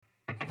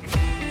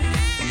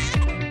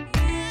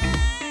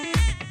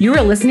You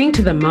are listening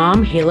to the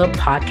Mom Halo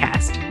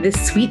podcast. This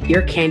sweet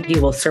ear candy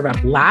will serve up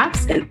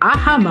laughs and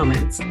aha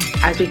moments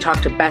as we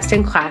talk to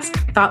best-in-class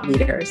thought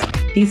leaders.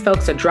 These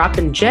folks are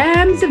dropping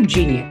gems of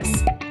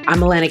genius. I'm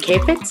Alana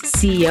Kafitz,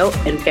 CEO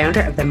and founder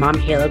of the Mom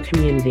Halo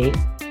community.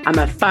 I'm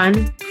a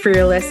fun,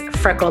 fearless,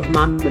 freckled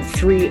mom with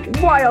 3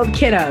 wild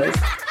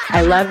kiddos.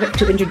 I love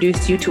to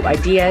introduce you to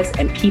ideas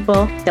and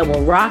people that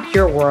will rock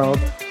your world,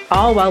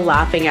 all while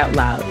laughing out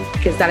loud,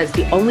 because that is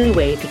the only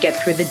way to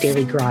get through the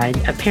daily grind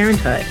of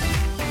parenthood.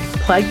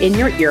 Plug in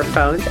your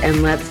earphones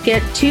and let's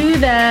get to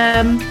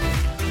them.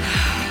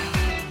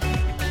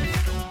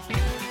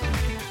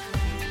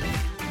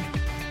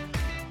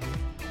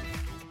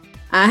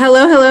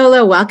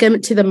 Hello.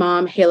 Welcome to the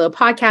Mom Halo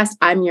podcast.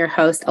 I'm your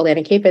host,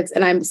 Alana Kafitz,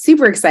 and I'm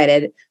super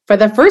excited for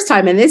the first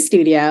time in this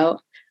studio,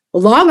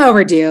 long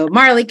overdue,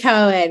 Marlie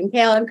Cohen,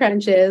 Kale and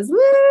Crunches. Woo!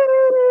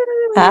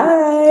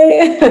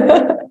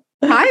 Hi.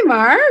 Hi,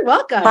 Mar.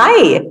 Welcome.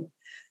 Hi.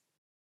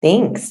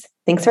 Thanks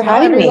for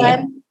having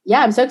me.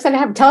 Yeah, I'm so excited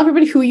to tell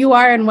everybody who you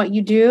are and what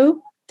you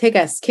do. Kick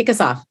us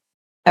off.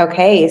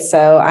 Okay,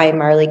 so I'm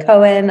Marlie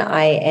Cohen.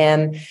 I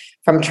am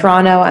from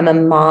Toronto. I'm a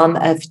mom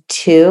of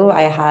 2.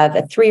 I have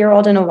a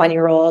 3-year-old and a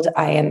 1-year-old.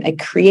 I am a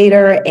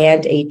creator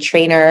and a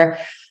trainer.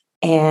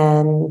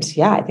 And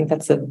yeah, I think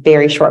that's a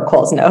very short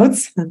Coles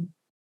Notes.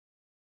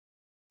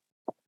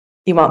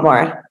 You want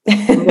more?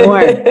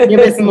 More.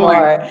 Give us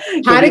more.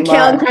 How did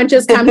Kale and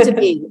Crunches come to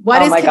be?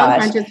 What is Kale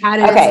and Crunches? How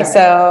did it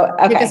start?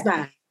 Take us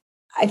back.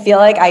 I feel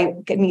like I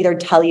can either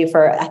tell you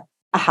for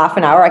a half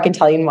an hour, I can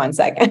tell you in 1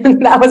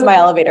 second. That was my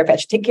elevator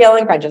pitch to Kale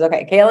and Crunches.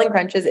 Okay, Kale and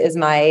Crunches is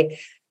my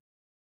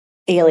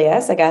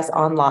alias, I guess,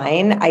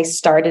 online. I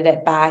started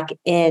it back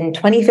in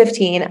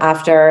 2015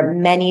 after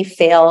many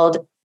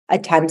failed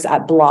attempts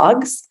at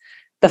blogs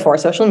before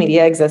social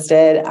media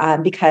existed,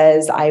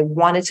 because I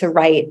wanted to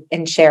write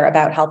and share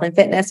about health and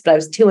fitness, but I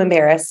was too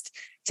embarrassed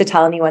to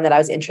tell anyone that I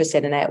was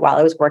interested in it while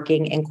I was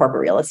working in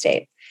corporate real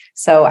estate.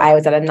 So I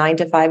was at a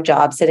 9-to-5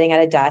 job, sitting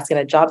at a desk in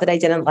a job that I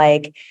didn't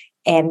like,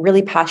 and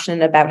really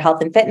passionate about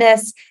health and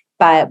fitness,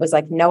 but was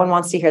like, no one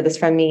wants to hear this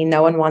from me.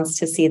 No one wants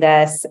to see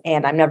this.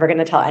 And I'm never going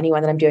to tell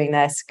anyone that I'm doing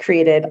this.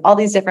 Created all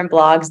these different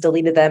blogs,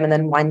 deleted them. And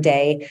then one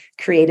day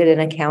created an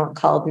account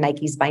called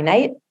Nikes by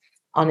Night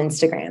on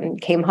Instagram.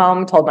 Came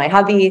home, told my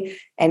hubby,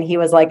 and he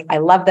was like, I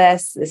love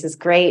this. This is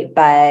great,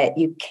 but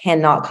you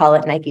cannot call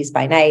it Nikes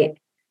by Night.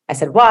 I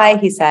said, why?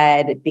 He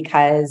said,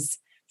 because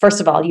first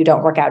of all, you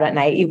don't work out at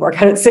night. You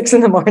work out at 6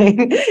 a.m.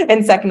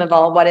 And second of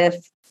all, what if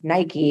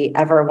Nike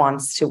ever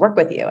wants to work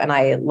with you? And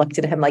I looked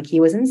at him like he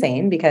was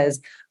insane,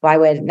 because why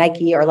would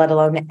Nike, or let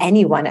alone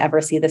anyone,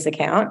 ever see this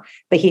account?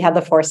 But he had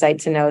the foresight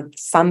to know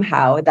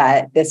somehow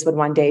that this would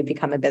one day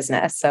become a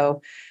business.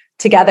 So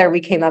together we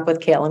came up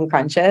with Kale and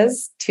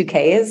Crunches, 2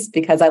 Ks,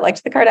 because I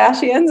liked the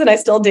Kardashians and I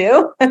still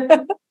do.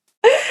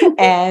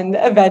 And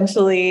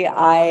eventually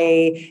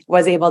I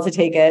was able to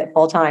take it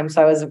full time.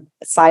 So I was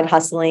side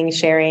hustling,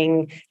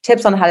 sharing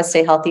tips on how to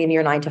stay healthy in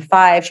your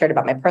 9-to-5, shared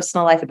about my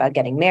personal life, about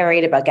getting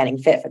married, about getting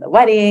fit for the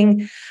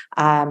wedding,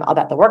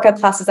 about the workout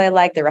classes I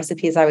liked, the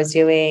recipes I was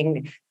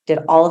doing, did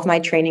all of my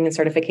training and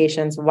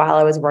certifications while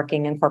I was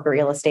working in corporate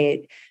real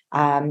estate,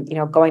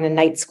 going to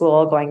night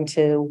school, going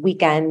to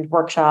weekend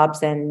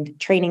workshops and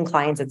training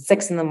clients at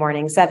 6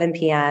 a.m, 7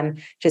 p.m.,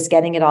 just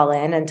getting it all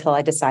in until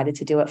I decided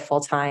to do it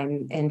full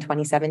time in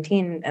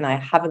 2017. And I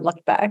haven't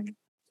looked back.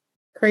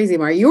 Crazy,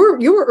 Mar. You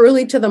were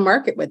early to the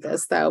market with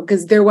this, though,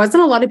 because there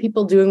wasn't a lot of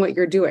people doing what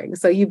you're doing.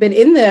 So you've been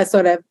in the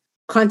sort of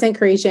content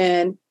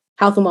creation,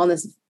 health and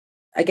wellness,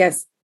 I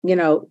guess,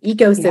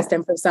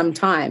 ecosystem for some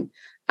time.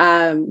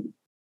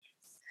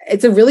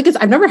 It's a really good,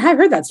 I've never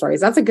heard that story.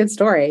 So that's a good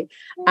story.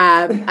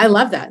 I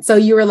love that. So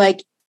you were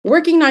like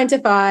working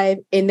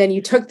 9-to-5, and then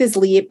you took this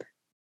leap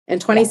in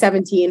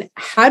 2017.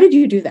 How did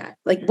you do that?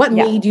 Like, what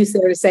made you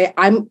sort of say,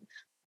 I'm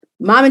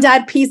mom and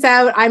dad, peace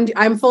out.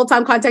 I'm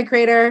full-time content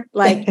creator.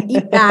 Like,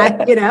 eat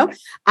that,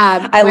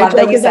 I love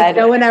that you said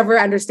no one ever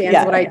understands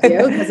what I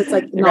do, because it's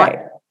like not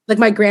like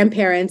my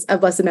grandparents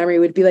of blessed memory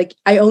would be like,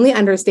 I only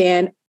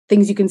understand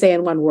things you can say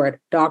in one word: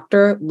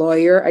 doctor,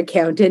 lawyer,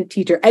 accountant,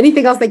 teacher,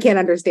 anything else they can't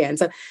understand.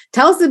 So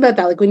tell us about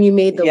that. Like when you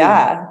made the leap.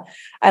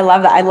 I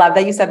love that. I love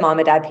that you said mom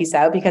and dad, peace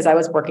out, because I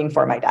was working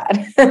for my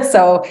dad.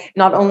 So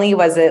not only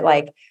was it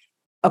like,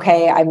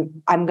 okay,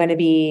 I'm going to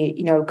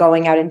be,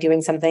 going out and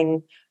doing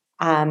something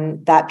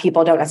that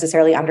people don't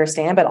necessarily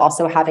understand, but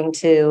also having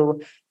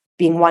to,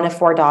 being one of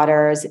 4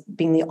 daughters,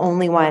 being the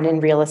only one in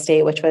real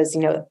estate, which was,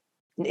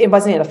 it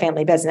wasn't a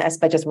family business,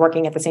 but just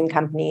working at the same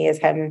company as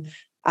him.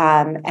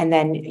 And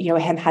then,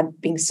 him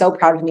being so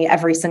proud of me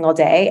every single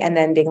day, and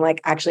then being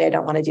like, actually, I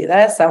don't want to do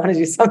this. I want to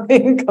do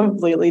something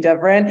completely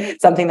different,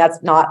 something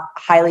that's not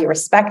highly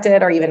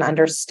respected or even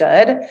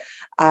understood.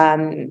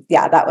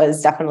 That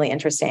was definitely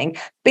interesting.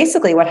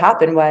 Basically what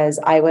happened was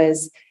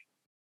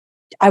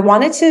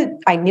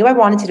I knew I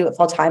wanted to do it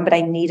full time, but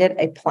I needed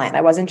a plan.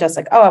 I wasn't just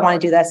like, oh, I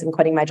want to do this and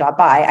quitting my job.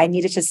 I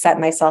needed to set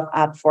myself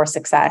up for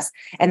success.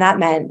 And that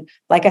meant,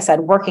 like I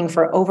said, working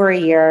for over a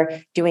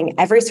year, doing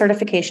every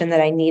certification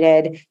that I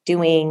needed,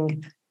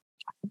 doing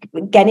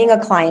getting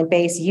a client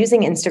base,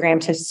 using Instagram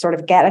to sort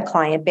of get a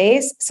client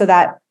base so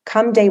that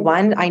come day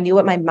one, I knew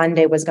what my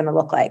Monday was going to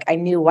look like. I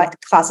knew what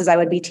classes I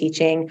would be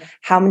teaching,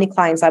 how many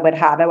clients I would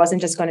have. I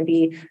wasn't just going to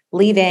be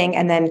leaving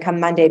and then come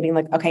Monday being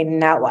like, okay,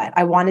 now what?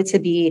 I wanted to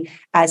be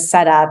as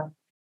set up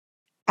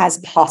as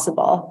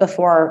possible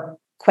before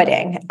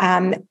quitting.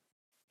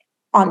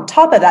 On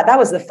top of that, that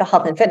was the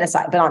health and fitness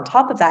side. But on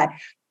top of that,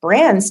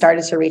 brands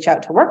started to reach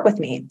out to work with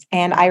me.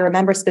 And I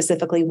remember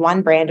specifically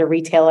one brand, a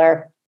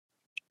retailer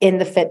in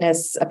the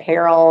fitness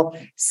apparel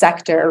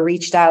sector,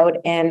 reached out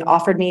and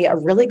offered me a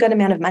really good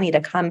amount of money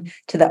to come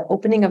to the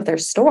opening of their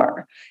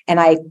store. And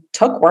I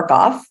took work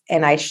off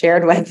and I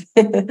shared with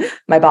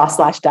my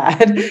boss /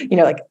 dad,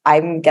 like,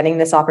 I'm getting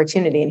this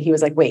opportunity. And he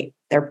was like, wait,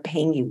 they're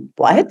paying you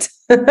what?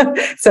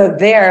 So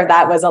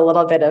that was a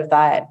little bit of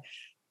that.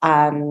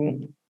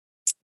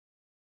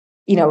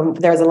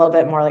 There's a little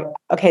bit more like,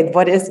 okay,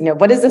 what is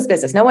this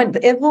business? The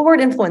word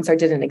influencer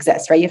didn't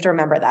exist, right? You have to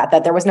remember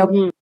that there was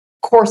no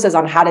courses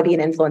on how to be an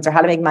influencer,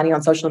 how to make money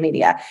on social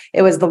media.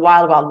 It was the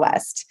wild, wild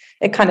west.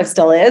 It kind of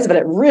still is, but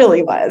it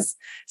really was.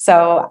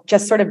 So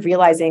just sort of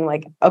realizing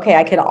like, okay,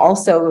 I could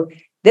also,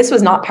 this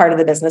was not part of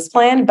the business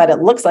plan, but it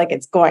looks like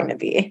it's going to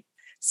be.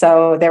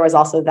 So there was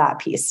also that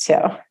piece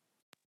too.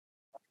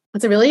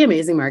 That's a really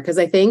amazing mark, because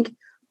I think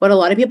what a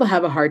lot of people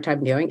have a hard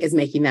time doing is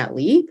making that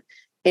leap.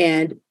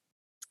 And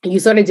you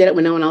sort of did it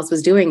when no one else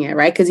was doing it,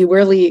 right? Because you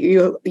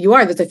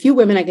are. There's a few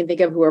women I can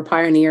think of who are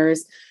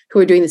pioneers, who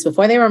were doing this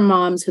before they were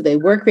moms, who they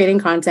were creating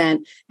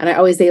content. And I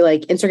always say,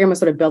 like, Instagram was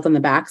sort of built on the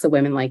backs of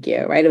women like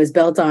you, right? It was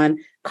built on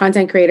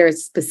content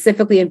creators,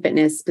 specifically in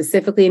fitness,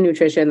 specifically in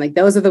nutrition. Like,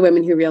 those are the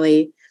women who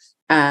really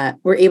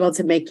were able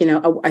to make,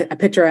 a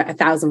picture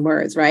 1,000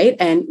 words, right?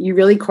 And you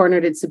really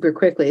cornered it super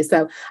quickly.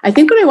 So I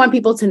think what I want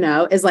people to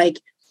know is,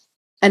 like,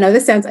 I know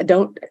this sounds,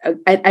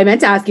 I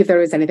meant to ask you if there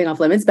was anything off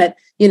limits, but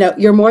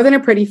you're more than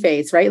a pretty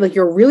face, right? Like,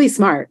 you're really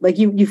smart. Like,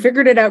 you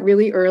figured it out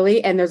really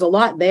early, and there's a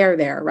lot there,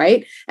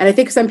 right? And I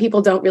think some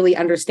people don't really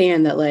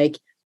understand that, like,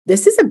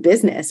 this is a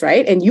business,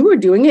 right? And you were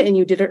doing it and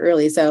you did it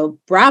early. So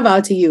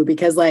bravo to you,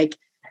 because, like,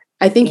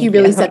 I think you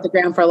really set the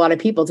ground for a lot of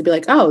people to be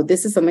like, oh,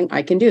 this is something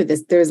I can do.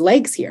 There's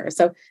legs here.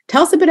 So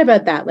tell us a bit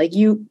about that. Like,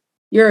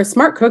 you're a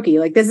smart cookie.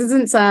 Like, this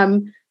isn't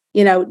some,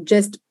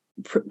 just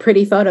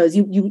pretty photos.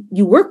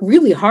 You work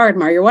really hard,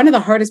 Mar. You're one of the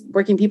hardest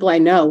working people I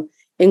know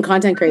in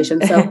content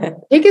creation.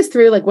 So take us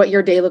through, like, what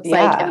your day looks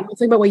like, and let's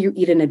talk about what you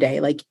eat in a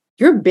day. Like,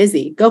 you're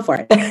busy. Go for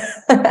it.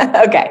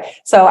 Okay.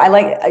 So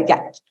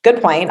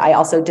good point. I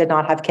also did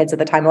not have kids at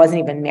the time. I wasn't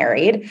even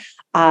married.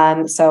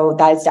 So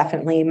that is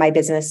definitely, my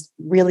business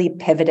really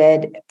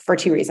pivoted for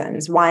two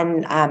reasons.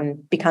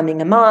 One,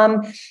 becoming a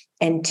mom,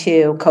 and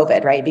two,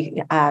 COVID,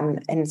 right?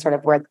 And sort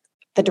of where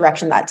the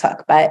direction that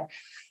took. But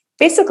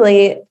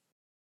basically,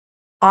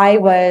 I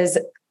was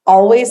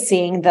always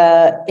seeing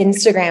the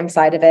Instagram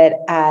side of it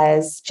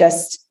as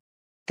just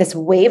this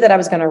wave that I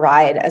was going to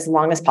ride as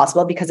long as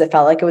possible, because it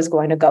felt like it was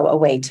going to go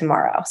away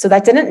tomorrow. So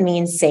that didn't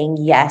mean saying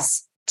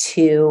yes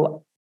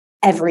to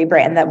every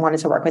brand that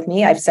wanted to work with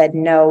me. I've said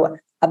no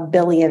a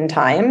billion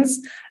times.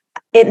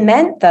 It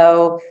meant,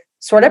 though,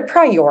 sort of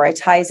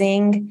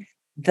prioritizing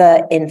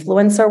the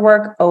influencer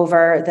work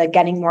over the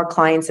getting more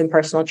clients in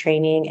personal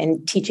training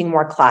and teaching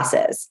more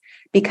classes,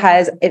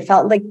 because it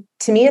felt like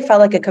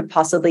it could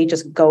possibly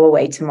just go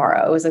away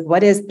tomorrow. It was like,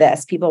 what is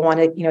this? People want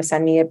to,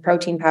 send me a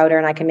protein powder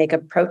and I can make a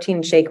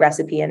protein shake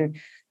recipe and,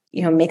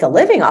 make a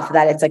living off of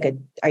that. It's like,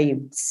 are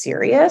you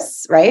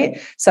serious?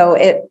 Right. So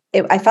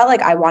I felt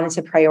like I wanted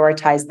to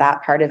prioritize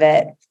that part of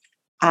it.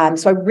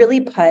 So I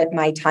really put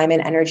my time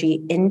and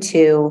energy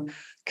into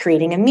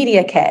creating a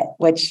media kit,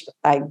 which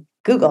I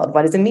Googled,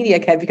 what is a media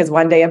kit? Because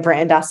one day a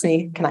brand asked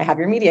me, can I have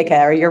your media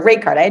kit or your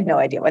rate card? I had no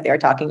idea what they were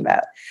talking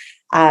about.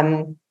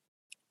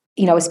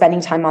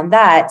 Spending time on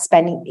that,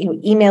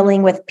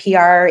 emailing with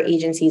PR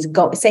agencies,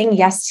 saying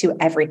yes to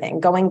everything,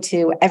 going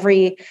to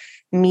every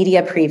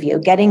media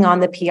preview, getting on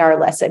the PR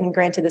list. And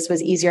granted, this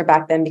was easier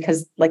back then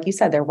because, like you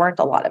said, there weren't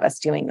a lot of us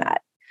doing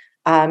that.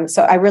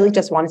 So I really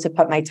just wanted to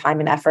put my time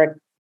and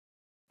effort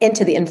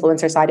into the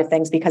influencer side of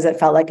things, because it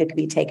felt like it could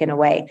be taken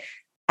away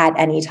at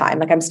any time.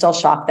 Like, I'm still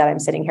shocked that I'm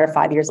sitting here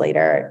 5 years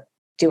later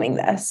doing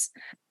this.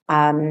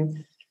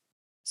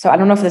 So I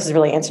don't know if this is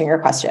really answering your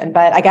question,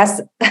 but I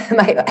guess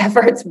my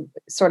efforts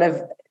sort of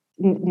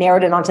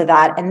narrowed it onto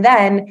that. And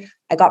then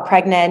I got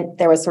pregnant.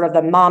 There was sort of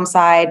the mom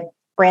side.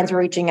 Brands were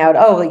reaching out.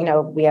 Oh,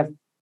 we have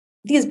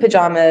these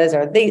pajamas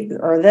or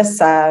this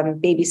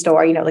baby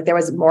store. Like, there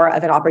was more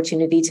of an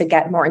opportunity to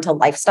get more into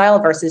lifestyle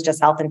versus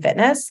just health and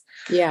fitness.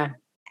 Yeah.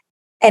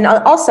 And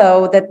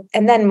also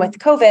and then with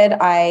COVID,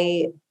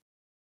 I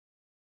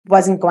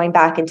wasn't going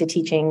back into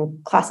teaching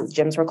classes.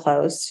 Gyms were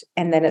closed.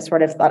 And then it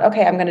sort of thought,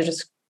 okay, I'm going to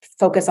just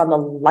focus on the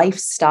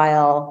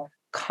lifestyle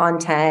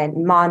content,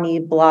 mommy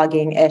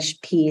blogging-ish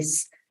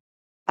piece,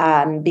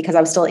 because I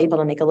was still able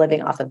to make a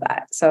living off of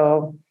that.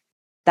 So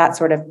that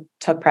sort of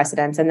took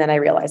precedence. And then I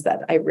realized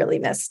that I really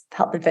missed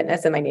health and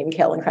fitness, and my name,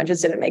 Kale and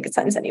Crunches, didn't make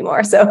sense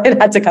anymore. So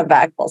it had to come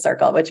back full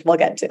circle, which we'll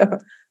get to.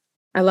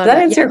 I love Does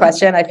that answer your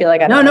question? I feel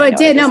like No, it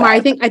did. No, Mar, I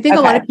think okay. A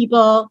lot of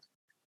people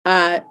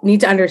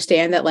need to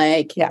understand that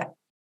like,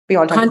 we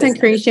want content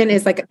creation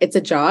is like, it's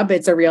a job.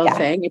 It's a real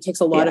thing. It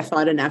takes a lot of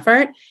thought and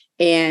effort.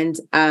 And,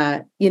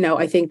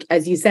 I think,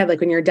 as you said, like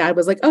when your dad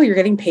was like, oh, you're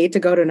getting paid to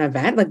go to an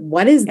event. Like,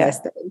 what is this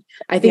thing?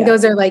 I think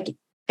those are like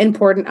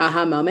important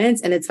aha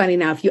moments. And it's funny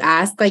now, if you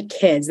ask like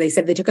kids, they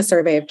said they took a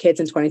survey of kids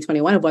in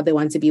 2021 of what they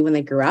wanted to be when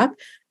they grew up.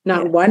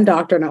 Not one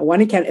doctor, not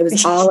one accountant. It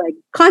was all like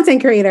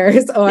content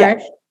creators or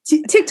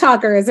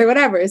TikTokers or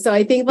whatever. So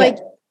I think like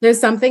there's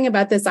something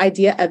about this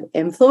idea of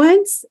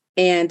influence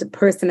and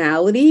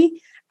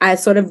personality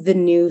as sort of the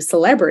new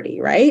celebrity,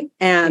 right?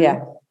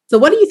 And so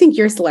what do you think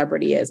your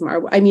celebrity is,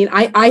 Mar? I mean,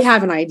 I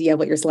have an idea of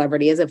what your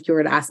celebrity is. If you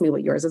were to ask me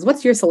what yours is,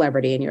 what's your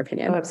celebrity in your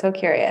opinion? Oh, I'm so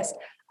curious.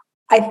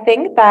 I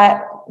think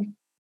that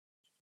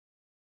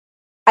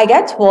I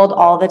get told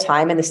all the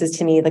time, and this is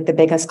to me like the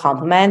biggest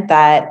compliment,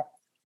 that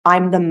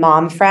I'm the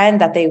mom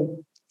friend that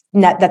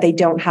they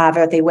don't have or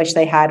that they wish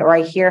they had. Or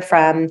I hear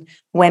from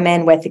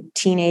women with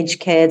teenage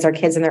kids or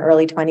kids in their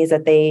early 20s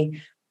that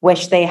they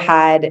wish they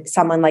had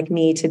someone like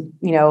me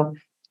to,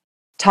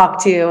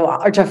 talk to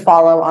or to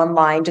follow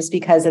online, just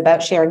because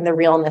about sharing the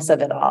realness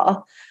of it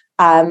all.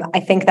 I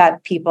think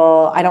that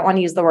people, I don't want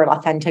to use the word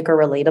authentic or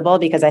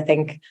relatable, because I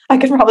think I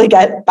could probably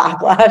get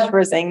backlash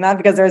for saying that,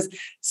 because there's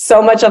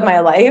so much of my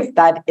life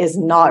that is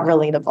not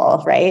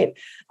relatable, right?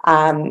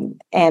 And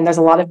there's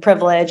a lot of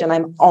privilege, and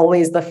I'm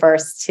always the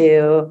first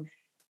to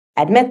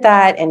admit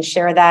that and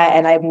share that.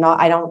 And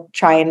I don't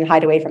try and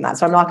hide away from that.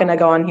 So I'm not going to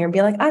go on here and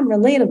be like, I'm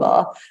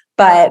relatable,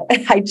 but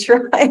I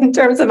try in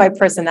terms of my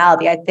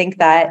personality. I think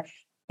that,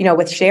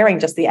 with sharing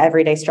just the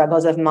everyday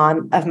struggles of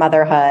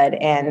motherhood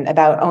and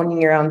about owning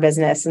your own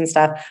business and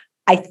stuff,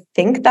 I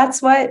think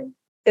that's what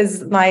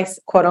is my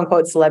quote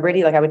unquote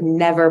celebrity. Like I would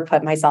never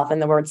put myself in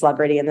the word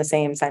celebrity in the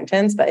same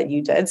sentence, but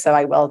you did. So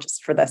I will,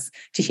 just for this,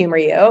 to humor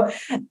you.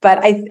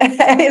 But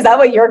is that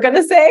what you're going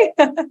to say?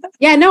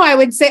 Yeah, no, I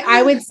would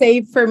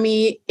say for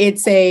me,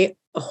 it's a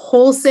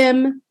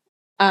wholesome,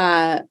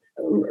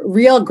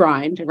 real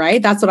grind,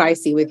 right? That's what I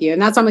see with you.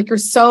 And that's why I'm like,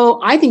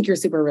 I think you're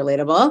super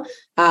relatable.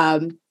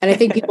 And I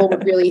think people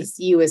would really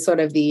see you as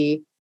sort of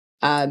it's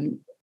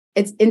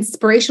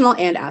inspirational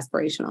and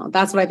aspirational.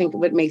 That's what I think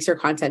what makes your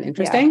content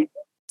interesting.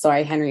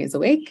 Sorry, Henry is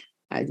awake,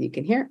 as you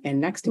can hear,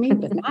 and next to me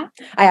with Matt.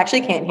 I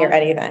actually can't hear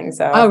anything.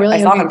 So really?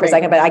 I saw him for a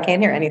second, but I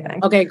can't hear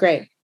anything. Okay,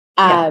 great.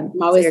 I'm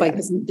always like,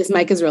 this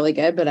mic is really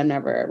good, but I'm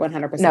never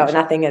 100%. No,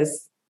 nothing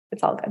is,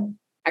 it's all good.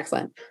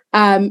 Excellent.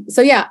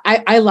 So yeah,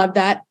 I love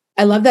that.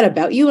 I love that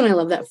about you, and I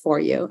love that for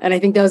you. And I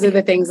think those are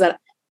the things that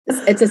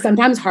it's a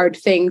sometimes hard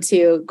thing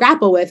to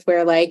grapple with,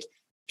 where like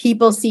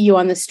people see you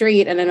on the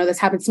street, and I know this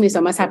happens to me, so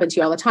it must happen to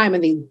you all the time,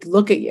 and they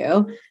look at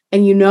you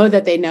and you know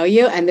that they know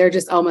you, and they're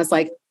just almost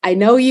like, I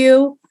know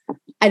you,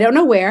 I don't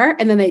know where.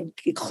 And then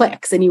it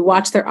clicks and you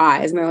watch their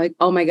eyes and they're like,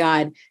 oh my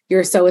God,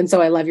 you're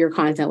so-and-so. I love your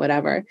content,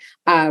 whatever.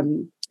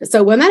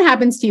 So when that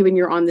happens to you and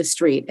you're on the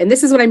street, and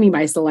this is what I mean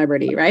by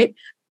celebrity, right?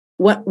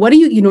 What do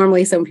you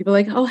normally say when people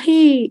are like, oh,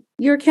 hey,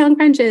 you're Cohen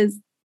Crunches?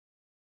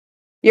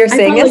 You're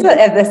saying is that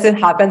if this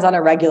happens on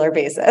a regular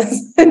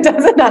basis, it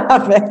doesn't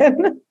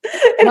happen.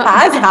 It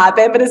has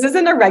happened, but this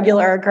isn't a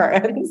regular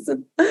occurrence.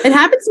 It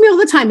happens to me all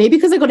the time. Maybe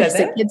because I go to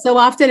sick kids so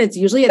often. It's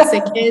usually at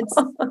sick kids.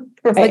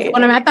 Right. Like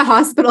when I'm at the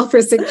hospital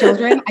for sick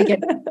children, I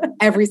get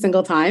every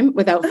single time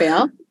without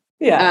fail.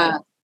 Yeah.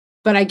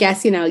 But I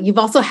guess, you've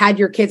also had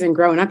your kids and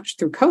grown up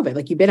through COVID.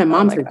 Like you've been a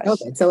mom through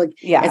COVID. So like,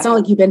 it's not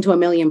like you've been to a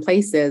million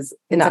places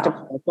in such a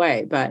public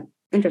way, but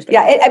interesting.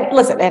 Yeah.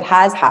 Listen, it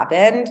has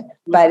happened,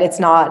 but it's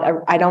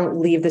not, I don't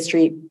leave the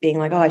street being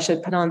like, oh, I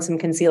should put on some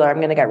concealer. I'm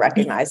going to get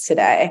recognized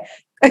today.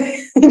 Do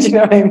you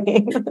know what I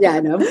mean? Yeah,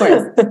 no, of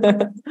course.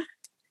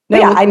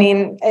 I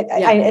mean,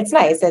 it's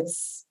nice.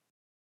 It's,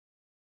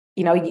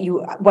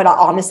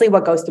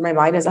 what goes through my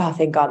mind is, oh,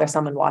 thank God there's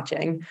someone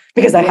watching,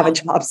 because I have a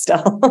job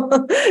still.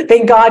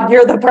 Thank God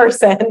you're the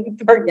person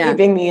for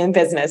keeping me in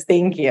business.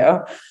 Thank you.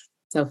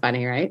 So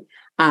funny, right?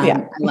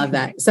 I love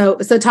that. So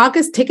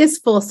take us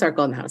full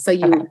circle now. So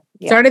you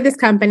started this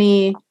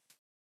company,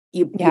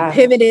 you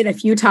pivoted a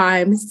few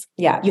times.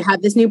 Yeah. You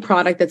have this new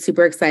product that's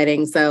super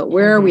exciting. So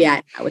where are we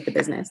at now with the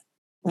business?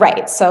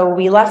 Right. So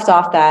we left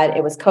off that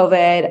it was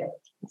COVID,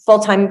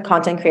 full-time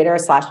content creator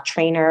 /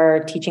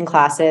 trainer, teaching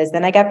classes.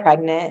 Then I get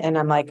pregnant and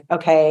I'm like,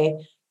 okay,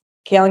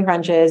 Cohen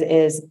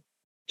Crunches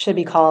should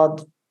be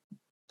called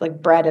like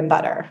bread and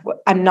butter.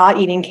 I'm not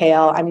eating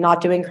kale. I'm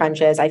not doing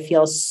crunches. I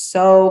feel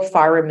so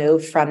far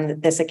removed from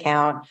this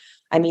account.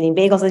 I'm eating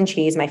bagels and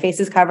cheese. My face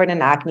is covered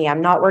in acne.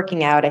 I'm not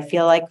working out. I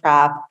feel like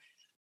crap.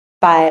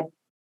 But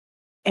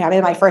I'm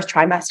in my first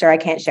trimester. I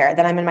can't share it.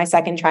 Then I'm in my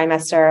second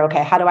trimester.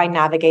 Okay, how do I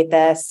navigate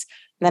this?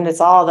 And then it's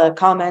all the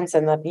comments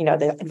and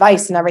the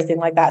advice and everything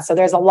like that. So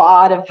there's a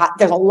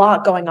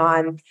lot going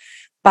on.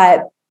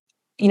 But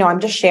I'm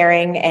just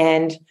sharing,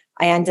 and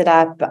I ended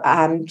up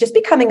just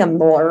becoming a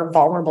more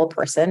vulnerable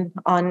person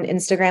on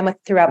Instagram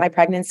throughout my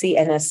pregnancy,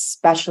 and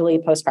especially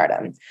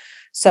postpartum.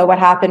 So what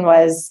happened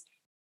was,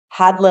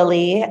 had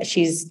Lily,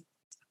 she's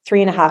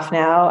 3.5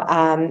 now,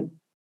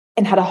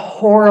 and had a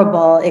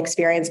horrible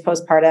experience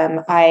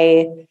postpartum.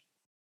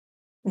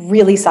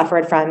 really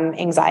suffered from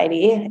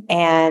anxiety,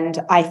 and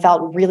I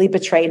felt really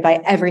betrayed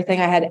by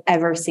everything I had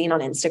ever seen on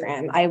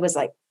Instagram. I was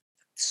like,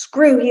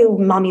 screw you,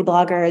 mommy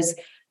bloggers.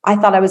 I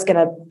thought I was going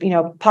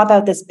to, pop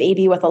out this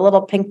baby with a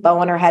little pink bow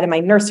on her head, and my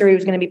nursery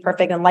was going to be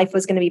perfect, and life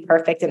was going to be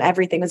perfect, and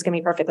everything was going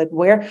to be perfect. Like,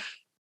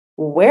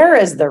 where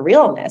is the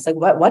realness? Like,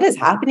 what is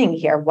happening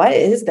here? What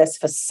is this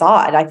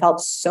facade? I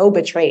felt so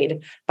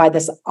betrayed by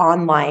this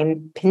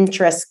online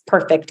Pinterest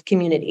perfect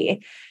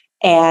community.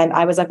 And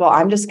I was like, well,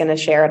 I'm just going to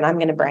share and I'm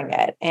going to bring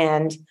it.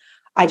 And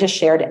I just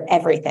shared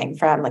everything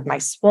from like my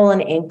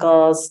swollen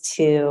ankles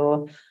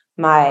to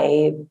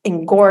my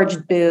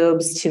engorged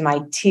boobs to my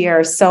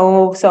tears,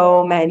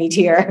 so many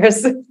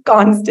tears,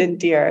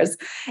 constant tears.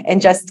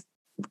 And just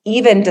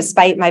even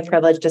despite my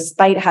privilege,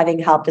 despite having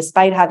help,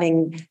 despite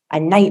having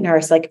a night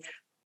nurse, like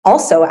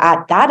also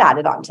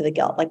added on to the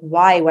guilt. Like,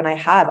 why, when I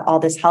have all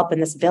this help in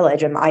this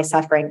village, am I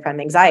suffering from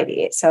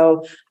anxiety?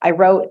 So I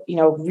wrote,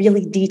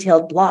 really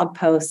detailed blog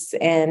posts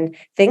and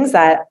things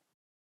that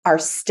are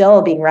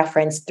still being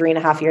referenced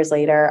 3.5 years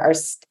later,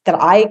 that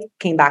I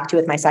came back to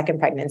with my second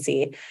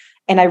pregnancy.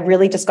 And I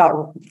really just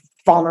got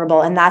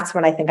vulnerable. And that's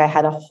when I think I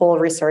had a whole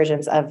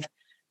resurgence of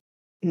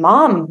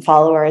mom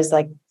followers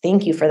like,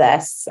 thank you for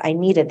this. I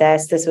needed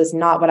this. This was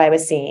not what I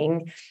was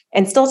seeing.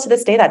 And still to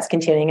this day, that's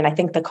continuing. And I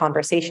think the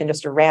conversation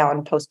just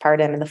around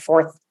postpartum in the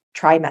fourth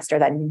trimester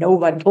that no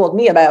one told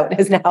me about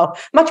is now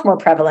much more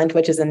prevalent,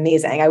 which is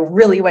amazing. I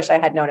really wish I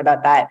had known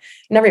about that.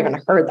 Never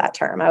even heard that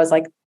term. I was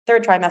like,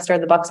 third trimester,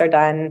 the books are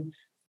done,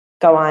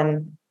 go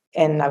on.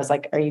 And I was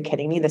like, are you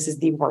kidding me? This is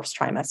the worst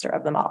trimester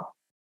of them all.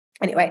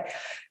 Anyway,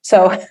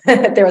 so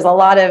there was a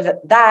lot of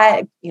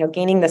that,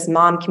 gaining this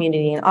mom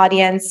community and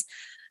audience.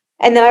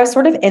 And then I was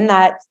sort of in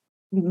that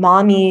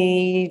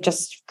mommy,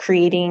 just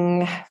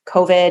creating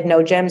COVID,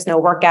 no gyms,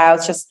 no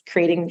workouts, just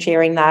creating,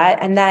 sharing that.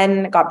 And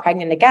then got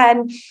pregnant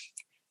again.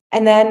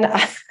 And then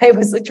I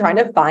was like trying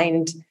to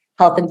find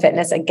health and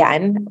fitness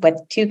again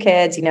with 2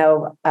 kids,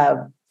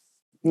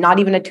 not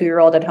even a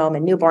 2-year-old at home,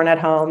 a newborn at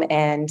home.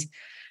 And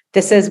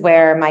this is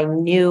where my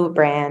new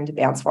brand,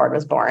 Bounce Forward,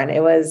 was born.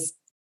 It was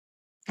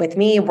with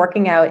me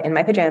working out in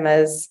my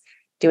pajamas,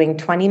 doing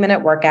 20-minute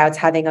workouts,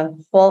 having a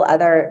whole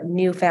other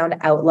newfound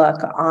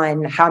outlook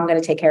on how I'm going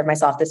to take care of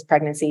myself this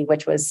pregnancy,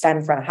 which was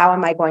stemmed from how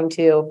am I going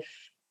to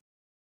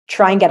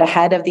try and get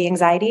ahead of the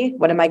anxiety?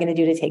 What am I going to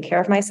do to take care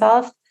of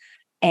myself?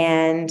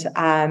 And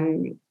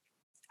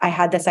I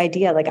had this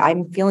idea, like,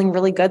 I'm feeling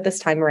really good this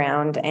time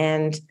around,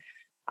 and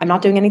I'm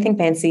not doing anything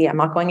fancy. I'm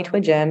not going into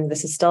a gym.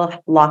 This is still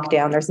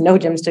lockdown. There's no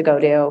gyms to go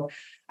to.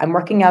 I'm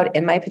working out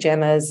in my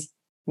pajamas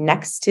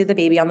next to the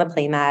baby on the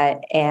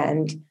playmat,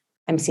 and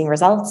I'm seeing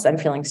results. I'm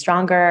feeling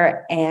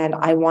stronger. And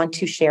I want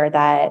to share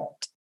that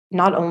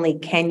not only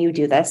can you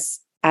do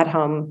this at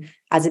home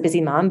as a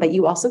busy mom, but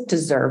you also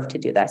deserve to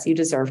do this. You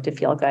deserve to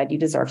feel good. You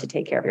deserve to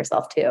take care of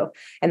yourself too.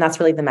 And that's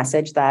really the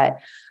message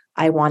that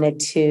I wanted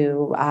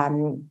to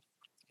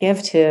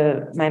give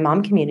to my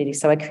mom community.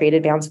 So I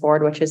created Bounce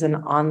Forward, which is an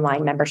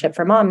online membership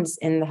for moms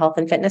in the health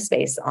and fitness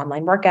space,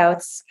 online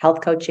workouts,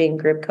 health coaching,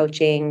 group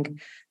coaching,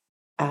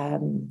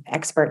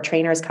 expert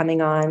trainers coming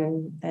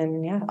on,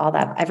 and all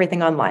that,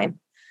 everything online.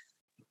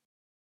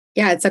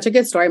 Yeah, it's such a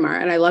good story, Mar.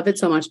 And I love it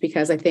so much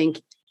because I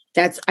think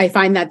I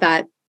find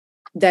that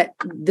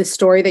the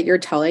story that you're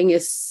telling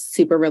is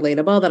super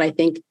relatable, that I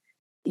think,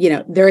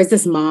 there is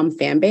this mom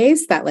fan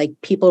base that like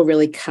people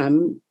really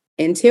come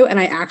into. And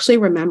I actually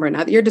remember,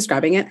 now that you're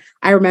describing it,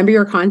 I remember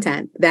your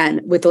content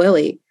then with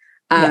Lily.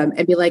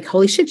 And be like,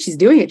 holy shit, she's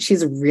doing it.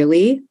 She's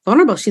really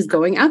vulnerable. She's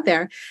going out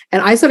there.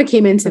 And I sort of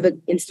came into the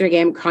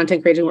Instagram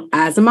content creation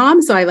as a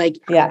mom. So I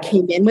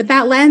came in with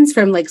that lens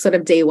from like sort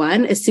of day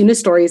one. As soon as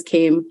stories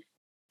came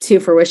to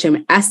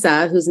fruition,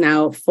 Essa, who's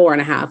now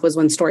 4.5, was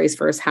when stories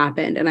first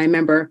happened. And I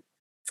remember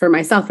for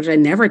myself, which I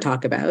never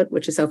talk about,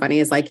 which is so funny,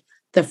 is like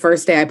the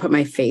first day I put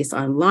my face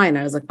online,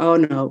 I was like, oh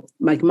no,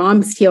 like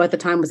Mom's Tio at the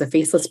time was a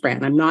faceless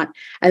brand. I'm not.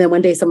 And then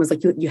one day someone was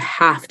like, you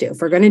have to, if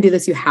we're going to do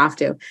this, you have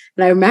to.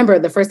 And I remember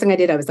the first thing I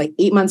did, I was like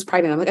 8 months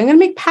pregnant. I'm like, I'm going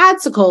to make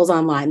padsicles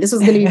online. This was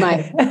going to be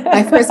my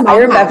first mom. I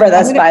remember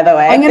this, by the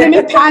way. I'm going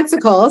to make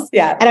padsicles.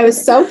 Yeah. And I was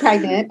so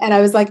pregnant and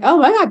I was like, oh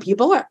my God,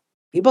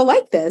 people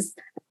like this.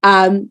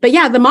 But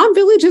yeah, the mom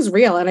village is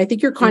real. And I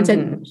think your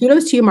content,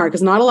 kudos to you, Mark,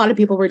 because not a lot of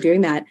people were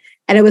doing that.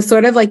 And it was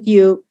sort of like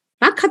you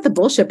not cut the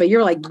bullshit, but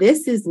you're like,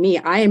 this is me.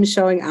 I am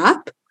showing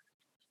up,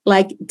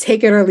 like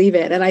take it or leave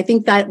it. And I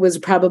think that was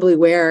probably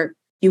where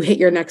you hit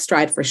your next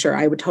stride for sure.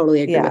 I would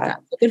totally agree with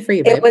that. Good for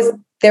you, babe.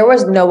 There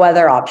was no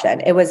other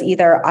option. It was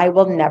either I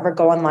will never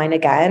go online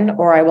again,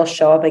 or I will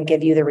show up and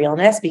give you the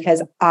realness,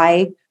 because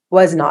I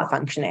was not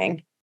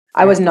functioning.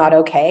 I was not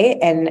okay.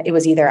 And it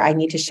was either I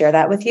need to share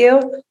that with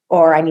you,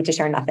 or I need to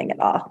share nothing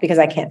at all, because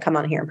I can't come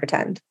on here and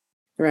pretend.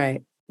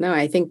 Right. No,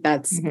 I think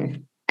that's, do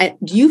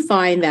you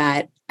find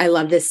that, I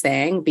love this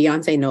saying,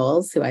 Beyonce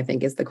Knowles, who I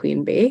think is the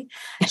queen bee,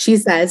 she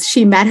says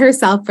she met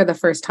herself for the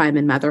first time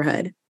in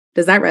motherhood.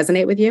 Does that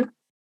resonate with you?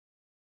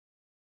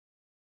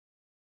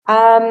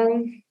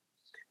 I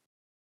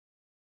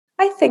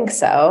think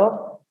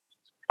so.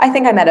 I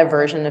think I met a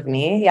version of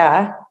me.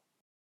 Yeah.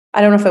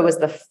 I don't know if it was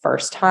the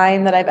first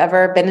time that I've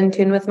ever been in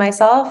tune with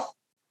myself.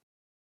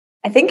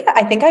 I think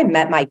I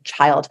met my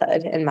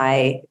childhood in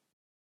my,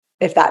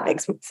 if that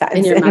makes sense,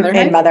 In your motherhood?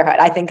 in motherhood.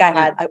 I think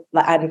I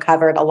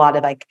uncovered a lot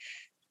of like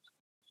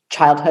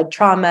childhood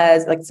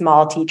traumas, like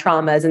small T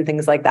traumas and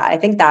things like that. I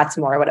think that's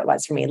more what it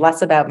was for me,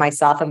 less about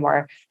myself and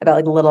more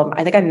about like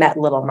I think I met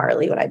little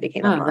Marlie when I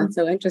became a mom. That's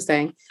so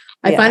interesting.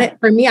 I find it,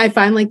 for me, I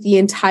find like the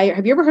entire,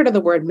 have you ever heard of the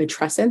word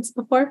matrescence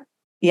before?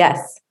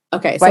 Yes.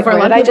 Okay. So where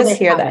did I just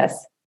hear this?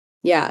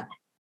 Yeah.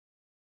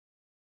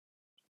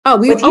 Oh,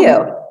 with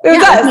you. It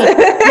was us.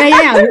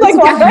 Yeah. Like,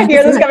 why did I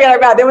hear this coming out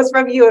of our mouth? It was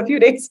from you a few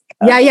days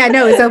ago. Yeah.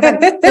 No, it's so fun.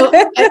 So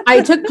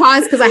I took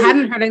pause because I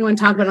hadn't heard anyone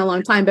talk about it in a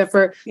long time, but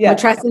for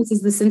matrescence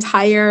is this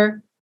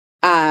entire,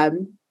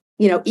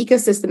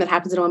 ecosystem that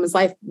happens in a woman's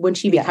life when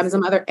she becomes a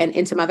mother and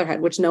into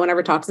motherhood, which no one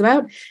ever talks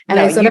about. And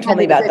I sort of told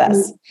me about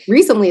this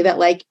recently, that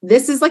like,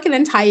 this is like an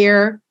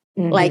entire,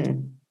 like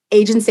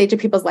age and stage of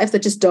people's lives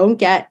that just don't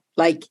get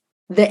like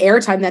the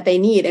airtime that they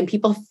need. And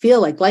people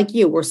feel like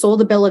you, we're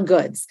sold a bill of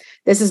goods.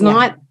 This is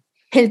not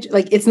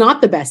like, it's not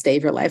the best day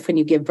of your life when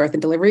you give birth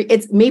and delivery.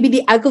 It's maybe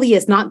the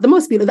ugliest, not the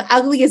most beautiful, the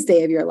ugliest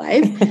day of your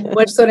life,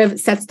 which sort of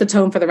sets the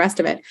tone for the rest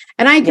of it.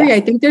 And I agree. I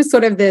think there's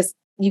sort of this,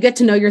 you get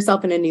to know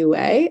yourself in a new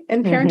way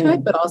in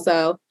parenthood, but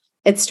also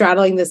it's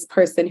straddling this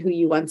person who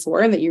you once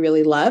were and that you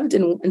really loved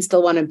and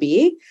still want to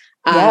be.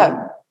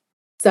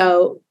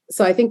 So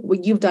I think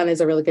what you've done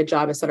is a really good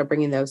job of sort of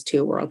bringing those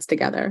two worlds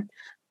together.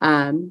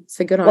 So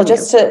good on you. Well,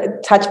 just to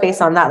touch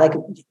base on that, like,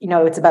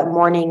 it's about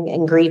mourning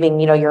and grieving,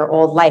 your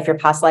old life, your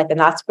past life. And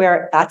that's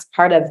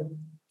part of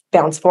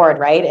bounce forward,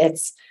 right?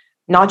 It's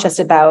not just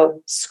about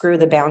screw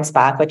the bounce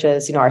back, which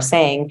is, our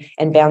saying,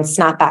 and bounce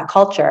snap back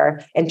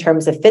culture in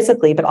terms of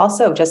physically, but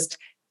also just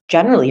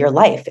generally your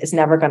life is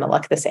never going to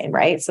look the same,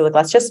 right? So like,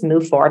 let's just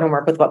move forward and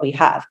work with what we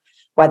have,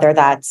 whether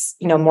that's,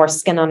 more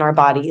skin on our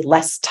body,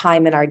 less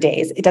time in our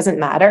days, it doesn't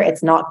matter.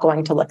 It's not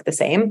going to look the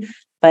same,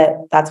 but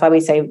that's why we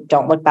say,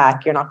 don't look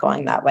back. You're not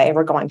going that way.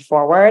 We're going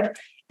forward.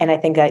 And I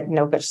think that,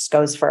 it just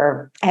goes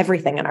for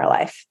everything in our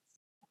life.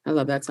 I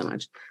love that so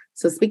much.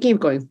 So speaking of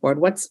going forward,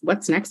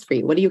 what's next for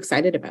you? What are you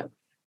excited about?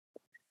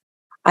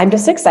 I'm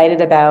just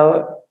excited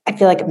about, I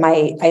feel like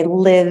I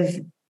live,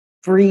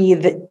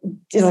 breathe,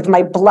 like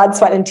my blood,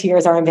 sweat, and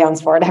tears are in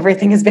bounce forward.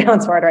 Everything is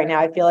bounce forward right now.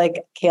 I feel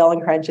like Kale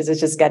and Crunches is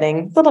just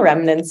getting little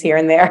remnants here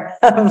and there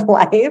of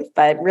life,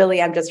 but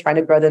really I'm just trying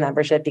to grow the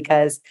membership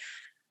because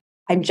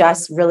I'm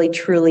just really,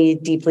 truly,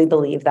 deeply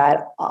believe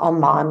that all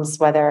moms,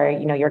 whether,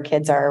 your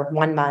kids are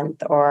 1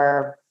 month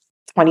or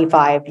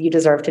 25, you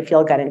deserve to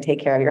feel good and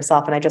take care of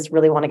yourself. And I just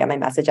really want to get my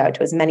message out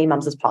to as many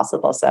moms as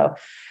possible. So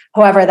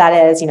however that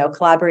is,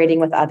 collaborating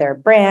with other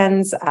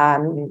brands,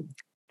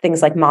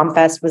 things like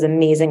MomFest was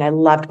amazing. I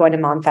loved going to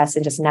MomFest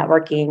and just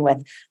networking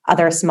with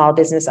other small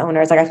business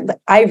owners. Like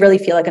I really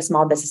feel like a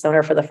small business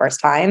owner for the first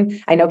time.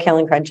 I know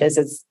Killing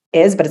Crunches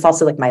is, but it's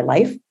also like my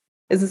life.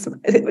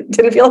 It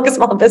didn't feel like a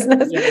small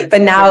business,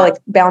 but now like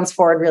Bounce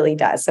Forward really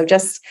does. So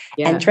just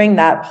entering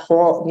that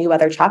whole new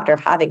other chapter of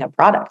having a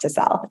product to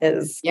sell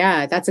is.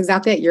 Yeah, that's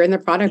exactly it. You're in the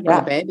product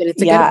world, babe, and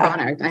it's a good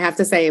product. I have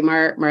to say,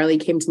 Marlie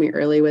came to me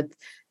early with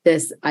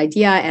this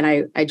idea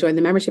and I joined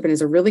the membership and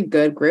it's a really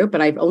good group,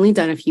 but I've only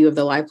done a few of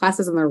the live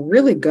classes and they're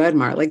really good,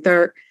 Mar. Like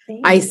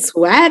I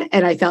sweat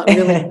and I felt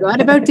really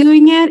good about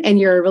doing it. And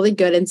you're a really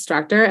good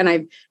instructor. And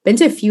I've been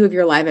to a few of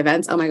your live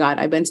events. Oh my God.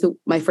 I've been to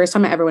my first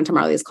time I ever went to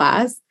Marlie's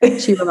class.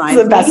 She reminds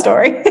me. The best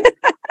story.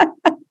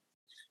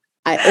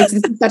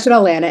 It's such an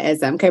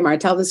Atlanta-ism. Okay, Mar,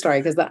 tell the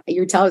story because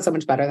you tell it so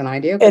much better than I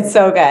do. It's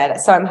so good.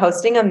 So I'm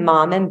hosting a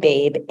mom and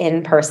babe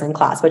in-person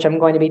class, which I'm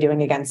going to be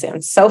doing again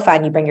soon. So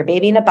fun. You bring your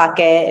baby in a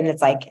bucket and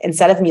it's like,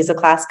 instead of music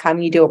class,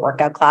 you do a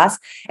workout class.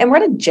 And we're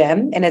at a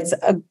gym and it's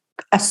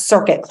a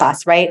circuit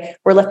class, right?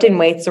 We're lifting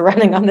weights, we're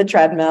running on the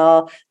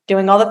treadmill,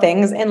 doing all the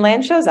things. And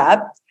Lan shows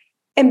up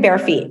in bare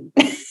feet.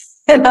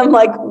 And I'm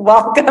like,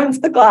 welcome to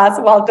the class,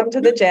 welcome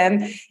to the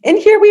gym. And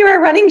here we were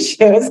running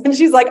shoes. And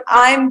she's like,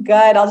 I'm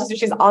good.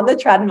 She's on the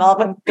treadmill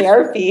with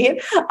bare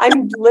feet.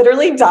 I'm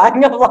literally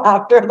dying of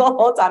laughter the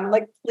whole time. I'm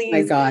like,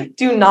 please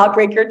do not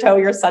break your toe.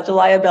 You're such a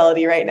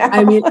liability right now.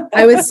 I mean,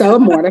 I was so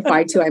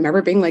mortified too. I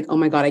remember being like, oh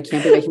my God, I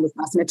can't be making this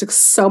class. And it took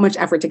so much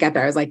effort to get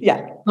there. I was like,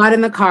 got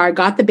in the car,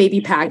 got the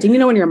baby packed. And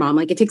when you're a mom,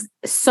 like it takes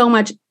so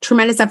much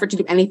tremendous effort to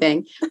do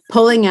anything,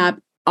 pulling up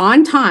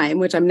on time,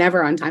 which I'm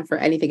never on time for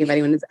anything. If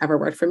anyone has ever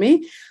worked for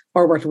me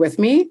or worked with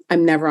me,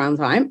 I'm never on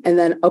time. And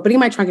then opening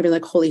my trunk and being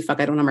like, holy fuck,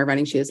 I don't have my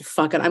running shoes.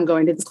 Fuck it. I'm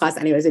going to this class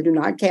anyways. I do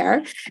not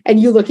care. And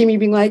you look at me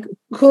being like,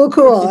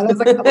 cool. And I was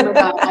like, oh my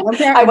God, I don't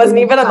care. I wasn't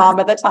even a mom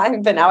at the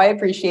time, but now I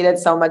appreciate it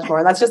so much more.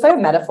 And that's just like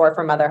a metaphor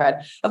for motherhood.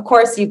 Of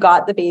course, you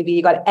got the baby,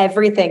 you got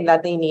everything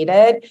that they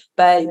needed,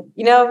 but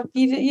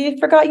you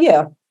forgot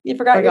you. You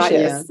forgot your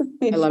shoes.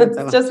 I love it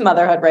so much. It's just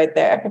motherhood right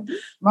there.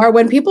 Mar,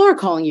 when people are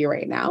calling you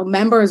right now,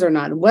 members or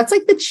not, what's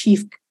like the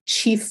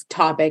chief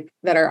topic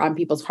that are on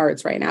people's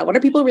hearts right now? What are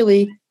people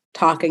really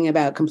talking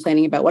about,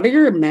 complaining about? What are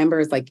your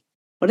members like?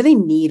 What do they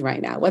need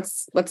right now?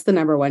 What's the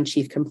number one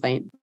chief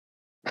complaint?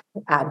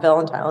 Advil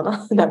and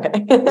Tylenol. No, I'm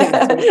kidding.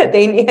 Yeah,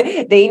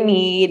 totally.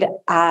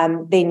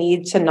 They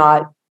need to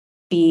not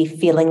be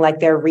feeling like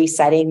they're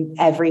resetting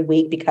every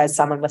week because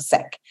someone was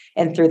sick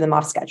and threw them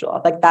off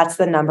schedule. Like that's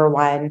the number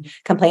one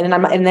complaint.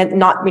 And then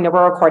not,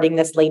 we're recording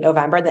this late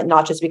November, that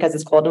not just because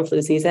it's cold and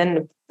flu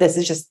season. This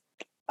is just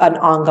an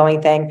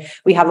ongoing thing.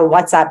 We have a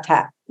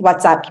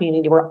WhatsApp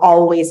community. We're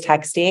always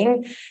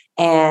texting,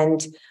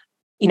 and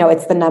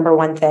it's the number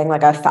one thing.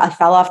 Like I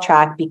fell off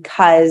track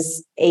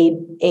because A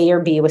or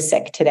B was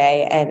sick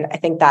today. And I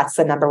think that's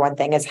the number one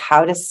thing, is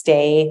how to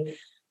stay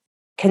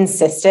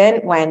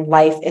consistent when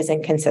life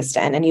isn't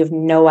consistent and you have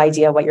no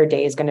idea what your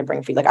day is going to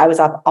bring for you. Like I was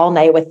up all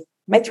night with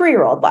my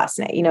 3-year-old last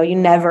night. You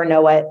never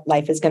know what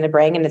life is going to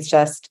bring. And it's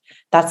just,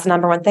 that's the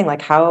number one thing.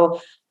 Like how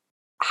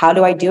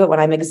do I do it when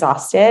I'm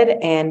exhausted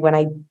and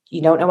when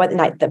you don't know what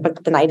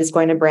the night is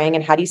going to bring?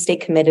 And how do you stay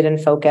committed and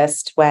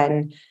focused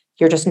when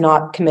you're just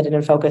not committed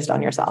and focused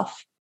on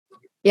yourself?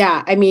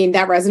 Yeah, I mean,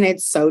 that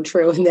resonates so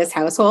true in this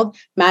household.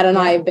 Matt and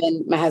I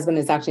my husband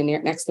is actually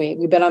next to me.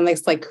 We've been on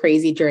this like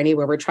crazy journey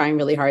where we're trying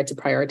really hard to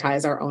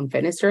prioritize our own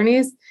fitness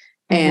journeys.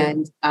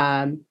 And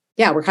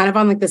we're kind of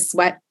on like the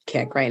sweat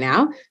kick right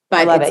now.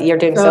 But I love it. You're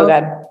doing so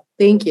good.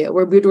 Thank you.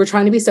 We're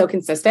trying to be so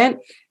consistent,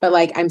 but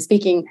like I'm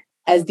speaking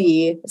as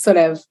the sort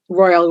of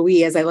royal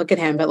we as I look at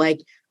him, but like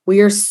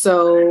we are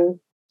so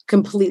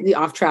completely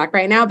off track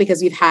right now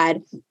because we've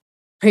had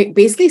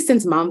basically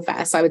since Mom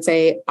Fest, I would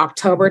say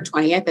October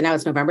 20th, and now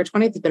it's November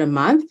 20th, it's been a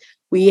month.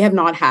 We have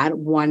not had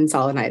one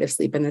solid night of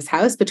sleep in this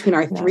house between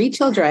our 3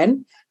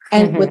 children.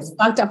 And what's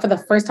fucked up for the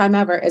first time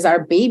ever is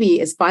our baby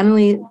is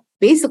finally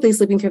basically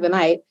sleeping through the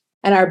night.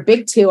 And our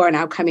big 2 are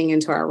now coming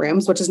into our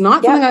rooms, which is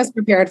not something I was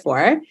prepared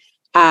for.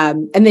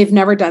 And they've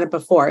never done it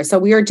before. So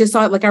we are just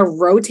on like a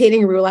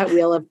rotating roulette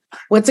wheel of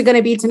what's it going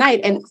to be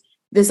tonight. And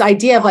this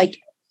idea of like,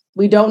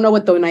 we don't know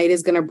what the night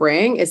is going to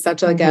bring is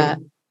such like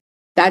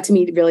that to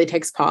me really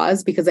takes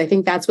pause, because I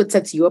think that's what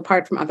sets you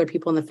apart from other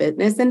people in the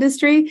fitness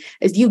industry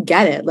is you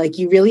get it. Like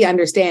you really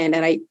understand.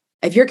 And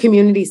if your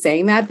community is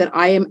saying that, then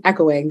I am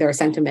echoing their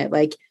sentiment.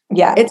 Like,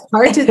 it's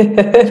hard to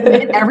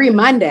commit every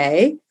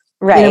Monday.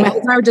 Right. My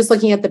husband and I were just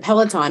looking at the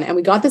Peloton, and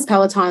we got this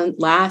Peloton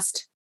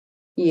last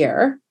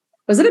year.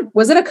 Was it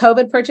a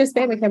COVID purchase,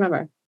 babe? I can't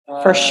remember.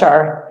 For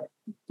sure.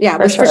 Yeah,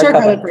 it was for sure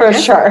COVID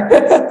purchase. For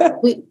sure.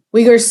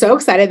 we were so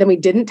excited, then we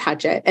didn't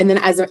touch it. And then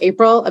as of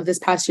April of this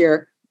past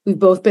year, we've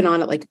both been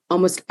on it like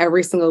almost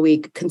every single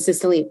week,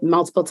 consistently,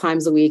 multiple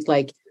times a week,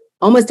 like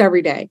almost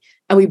every day.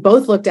 And we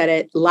both looked at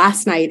it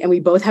last night, and we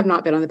both have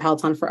not been on the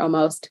Peloton for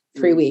almost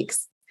 3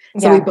 weeks.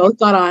 So we both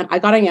got on. I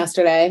got on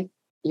yesterday.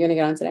 You're going to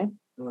get on today?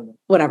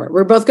 Whatever.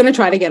 We're both going to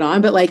try to get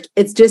on, but like,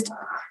 it's just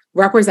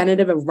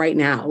representative of right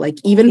now. Like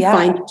even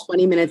finding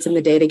 20 minutes in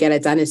the day to get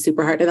it done is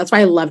super hard. And that's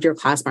why I loved your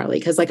class, Marlie,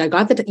 because like I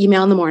got the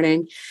email in the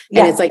morning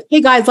and it's like, hey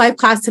guys, live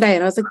class today.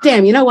 And I was like,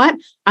 damn, you know what?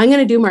 I'm going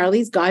to do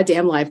Marlie's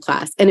goddamn live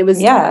class. And it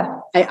was,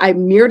 I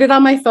mirrored it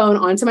on my phone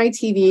onto my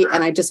TV,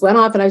 and I just went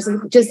off, and I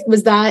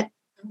was that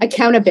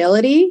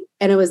accountability.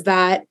 And it was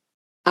that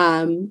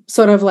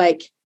sort of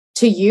like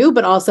to you,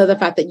 but also the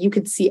fact that you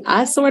could see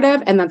us sort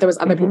of, and that there was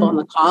other people on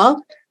the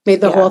call made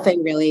the whole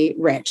thing really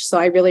rich. So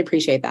I really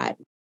appreciate that.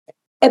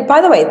 And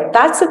by the way,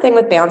 that's the thing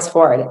with Bounce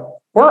Forward.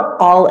 We're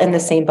all in the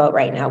same boat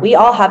right now. We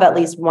all have at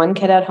least one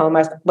kid at home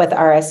with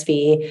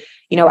RSV.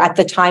 At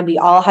the time, we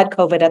all had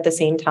COVID at the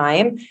same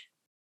time.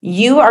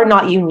 You are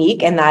not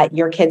unique in that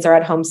your kids are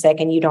at home sick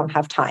and you don't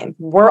have time.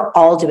 We're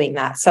all doing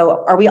that.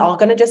 So are we all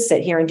going to just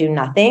sit here and do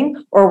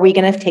nothing? Or are we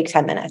going to take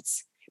 10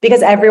 minutes?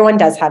 Because everyone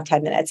does have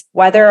 10 minutes,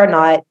 whether or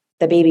not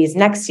the baby's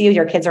next to you,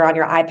 your kids are on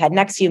your iPad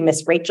next to you,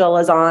 Miss Rachel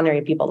is on,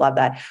 or people love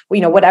that.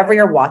 Whatever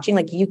you're watching,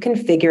 like you can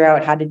figure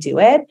out how to do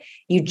it.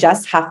 You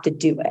just have to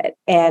do it.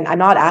 And I'm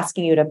not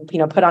asking you to,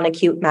 put on a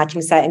cute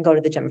matching set and go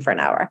to the gym for an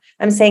hour.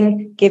 I'm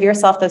saying, give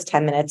yourself those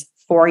 10 minutes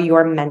for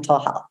your mental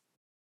health.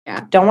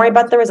 Yeah. Don't worry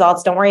about the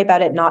results. Don't worry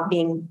about it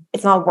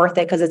it's not worth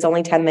it because it's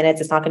only 10 minutes.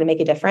 It's not going to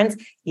make a difference.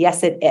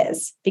 Yes, it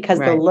is. Because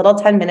the little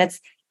 10 minutes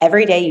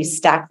every day, you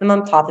stack them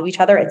on top of each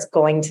other, it's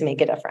going to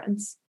make a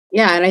difference.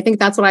 Yeah. And I think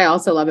that's what I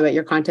also love about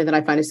your content that I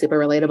find is super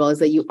relatable, is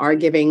that you are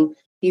giving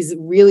these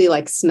really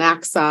like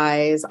snack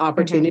size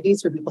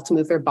opportunities for people to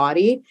move their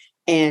body.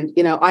 And,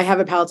 I have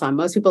a Peloton.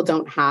 Most people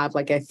don't have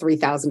like a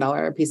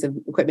 $3,000 piece of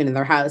equipment in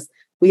their house.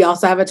 We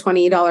also have a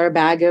 $20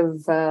 bag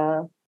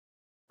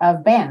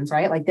of bands,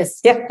 right? Like this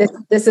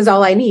is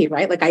all I need,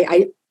 right? Like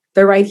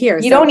they're right here.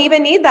 You don't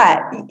even need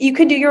that. You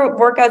could do your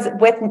workouts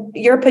with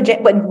your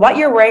what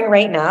you're wearing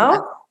right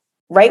now,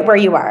 right where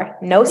you are,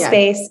 no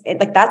space.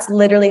 That's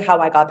literally how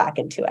I got back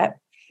into it.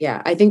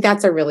 Yeah. I think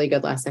that's a really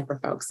good lesson for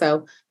folks.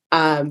 So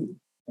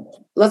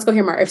let's go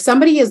here, Mark. If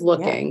somebody is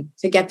looking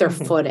to get their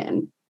foot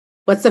in,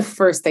 what's the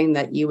first thing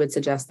that you would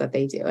suggest that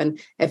they do?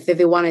 And if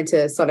they wanted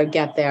to sort of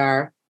get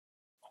their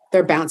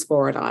bounce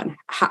forward on,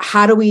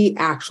 how do we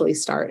actually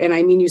start? And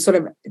I mean, you sort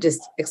of just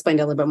explained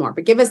a little bit more,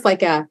 but give us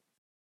like a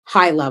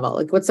high level.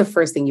 Like what's the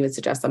first thing you would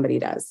suggest somebody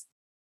does?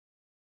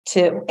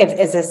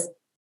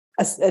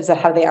 Is that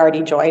how they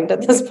already joined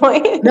at this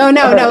point? No.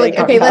 Like,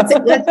 okay, let's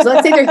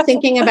say they're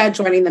thinking about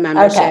joining the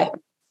membership.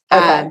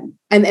 Okay.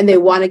 And they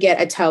want to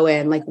get a toe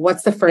in, like,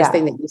 what's the first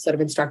thing that you sort of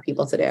instruct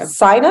people to do?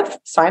 Sign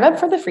up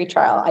for the free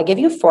trial. I give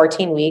you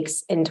 14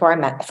 weeks into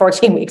our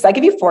 14 weeks. I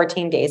give you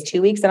 14 days,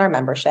 2 weeks in our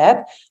membership,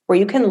 where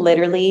you can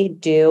literally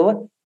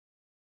do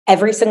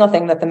every single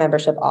thing that the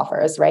membership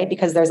offers, right?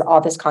 Because there's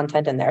all this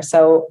content in there.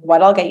 So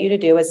what I'll get you to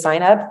do is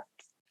sign up,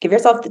 give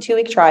yourself the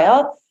 2-week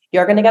trial.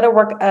 You're going to get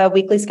a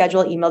weekly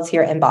schedule emailed to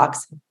your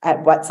inbox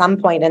at some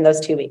point in those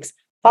 2 weeks.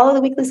 Follow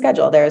the weekly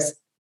schedule. There's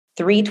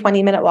 3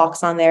 20-minute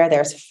walks on there.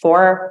 There's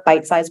 4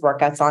 bite-sized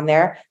workouts on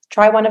there.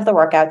 Try one of the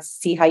workouts,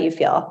 see how you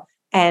feel.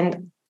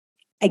 And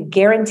I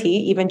guarantee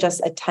even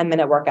just a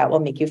 10-minute workout will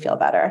make you feel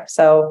better.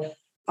 So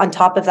on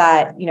top of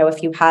that,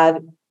 if you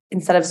have,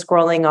 instead of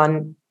scrolling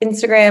on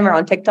Instagram or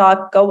on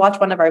TikTok, go watch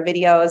one of our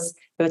videos.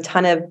 We have a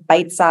ton of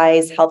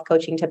bite-sized health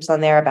coaching tips on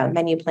there about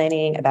menu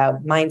planning,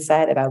 about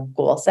mindset, about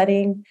goal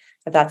setting,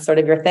 if that's sort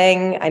of your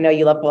thing. I know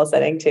you love goal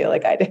setting too,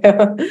 like I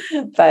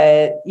do.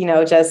 But,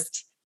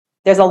 just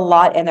there's a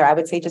lot in there. I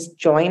would say just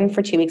join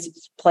for 2 weeks,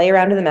 play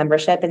around in the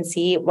membership and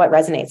see what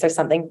resonates. There's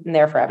something in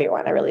there for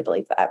everyone. I really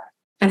believe that.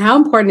 And how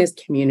important is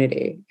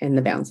community in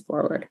the Bounce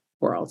Forward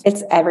world?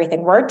 It's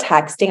everything. We're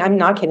texting. I'm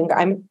not kidding.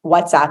 I'm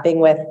WhatsApping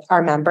with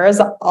our members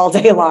all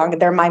day long.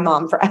 They're my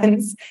mom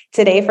friends.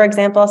 Today, for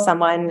example,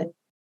 someone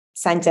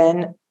sent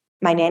in,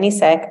 my nanny's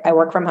sick. I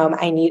work from home.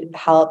 I need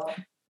help.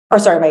 Or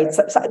sorry,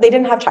 they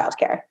didn't have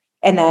childcare.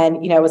 And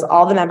then, it was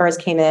all the members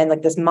came in,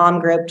 like this mom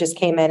group just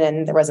came in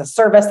and there was a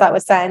service that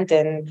was sent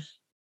and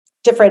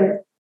different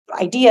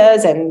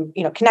ideas and,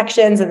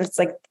 connections. And it's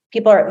like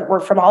we're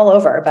from all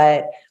over,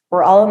 but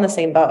we're all in the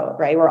same boat,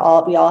 right?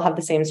 We all have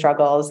the same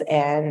struggles.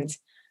 And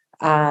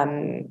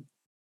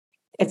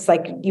it's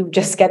like you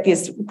just get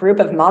this group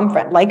of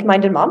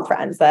like-minded mom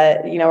friends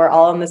that, are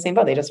all in the same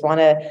boat. They just want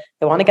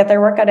to get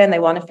their workout in, they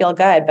want to feel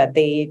good, but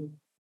they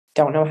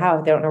don't know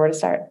how, they don't know where to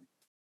start.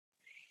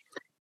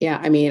 Yeah.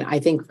 I mean, I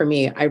think for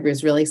me, I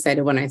was really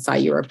excited when I saw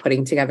you were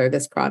putting together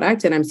this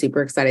product, and I'm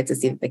super excited to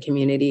see that the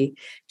community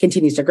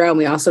continues to grow. And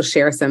we also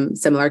share some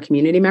similar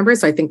community members.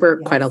 So I think we're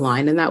quite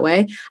aligned in that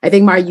way. I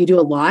think, Marlie, you do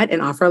a lot and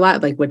offer a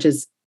lot, which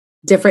is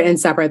different and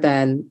separate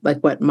than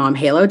what Mom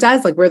Halo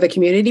does. We're the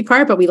community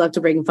part, but we love to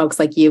bring folks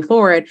like you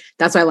forward.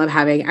 That's why I love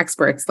having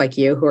experts like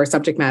you who are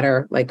subject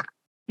matter,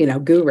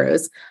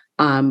 gurus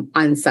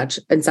on such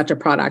a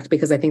product,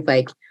 because I think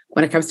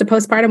when it comes to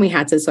postpartum, we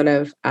had to sort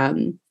of,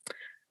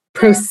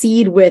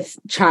 proceed with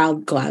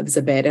child gloves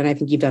a bit. And I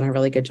think you've done a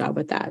really good job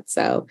with that.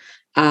 So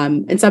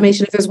in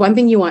summation, if there's one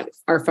thing you want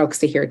our folks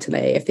to hear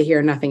today, if they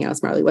hear nothing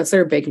else, Marlie, what's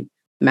their big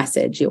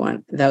message you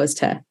want those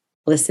to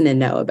listen and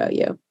know about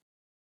you?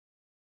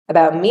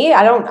 About me?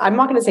 I'm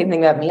not going to say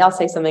anything about me. I'll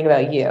say something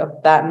about you,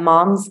 that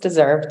moms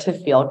deserve to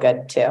feel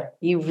good too.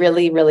 You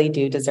really, really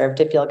do deserve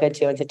to feel good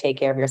too, and to take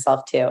care of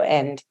yourself too.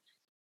 And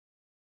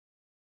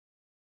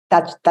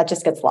that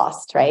just gets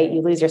lost, right?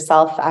 You lose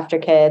yourself after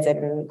kids,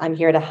 and I'm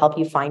here to help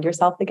you find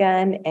yourself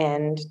again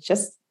and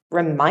just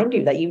remind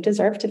you that you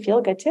deserve to feel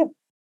good too.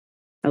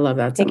 I love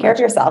that. Take care of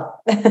yourself,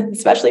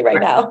 especially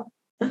right now.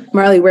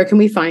 Marlie, where can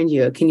we find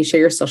you? Can you share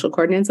your social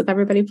coordinates with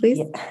everybody, please?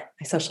 Yeah,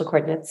 my social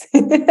coordinates.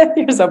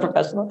 You're so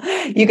professional.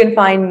 You can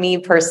find me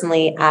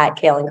personally at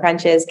Kale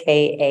Crunches,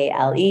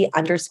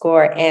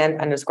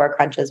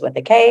 KALE_and_crunches with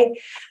a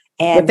K.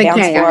 And with the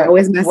K, I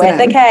always mess it up.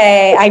 With a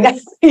K. I know.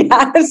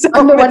 Yeah, so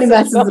I'm the one who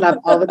messes it up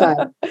all the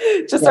time.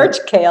 Just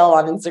search Kale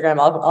on Instagram.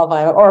 I'll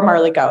find it, or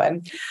Marlie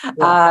Cohen.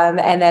 Yeah.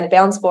 And then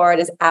Bounce Forward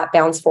is at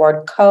Bounce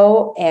Forward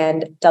Co.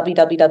 and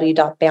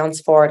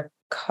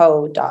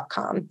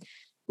www.bounceforwardco.com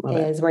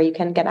is where you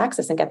can get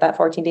access and get that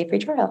 14-day free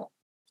trial.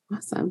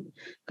 Awesome.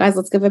 Guys,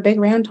 let's give a big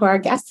round to our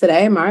guest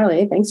today.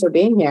 Marlie, thanks for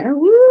being here.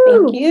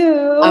 Woo! Thank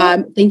you.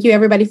 Thank you,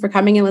 everybody, for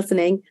coming and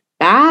listening.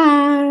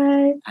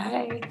 Bye.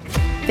 Bye.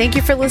 Thank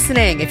you for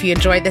listening. If you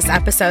enjoyed this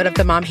episode of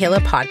the Mom Halo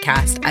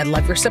podcast, I'd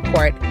love your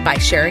support by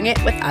sharing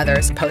it with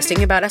others,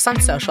 posting about us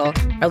on social,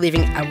 or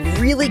leaving a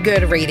really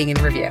good rating and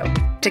review.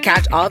 To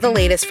catch all the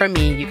latest from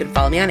me, you can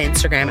follow me on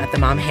Instagram at the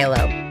Mom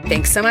Halo.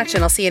 Thanks so much,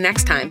 and I'll see you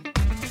next time.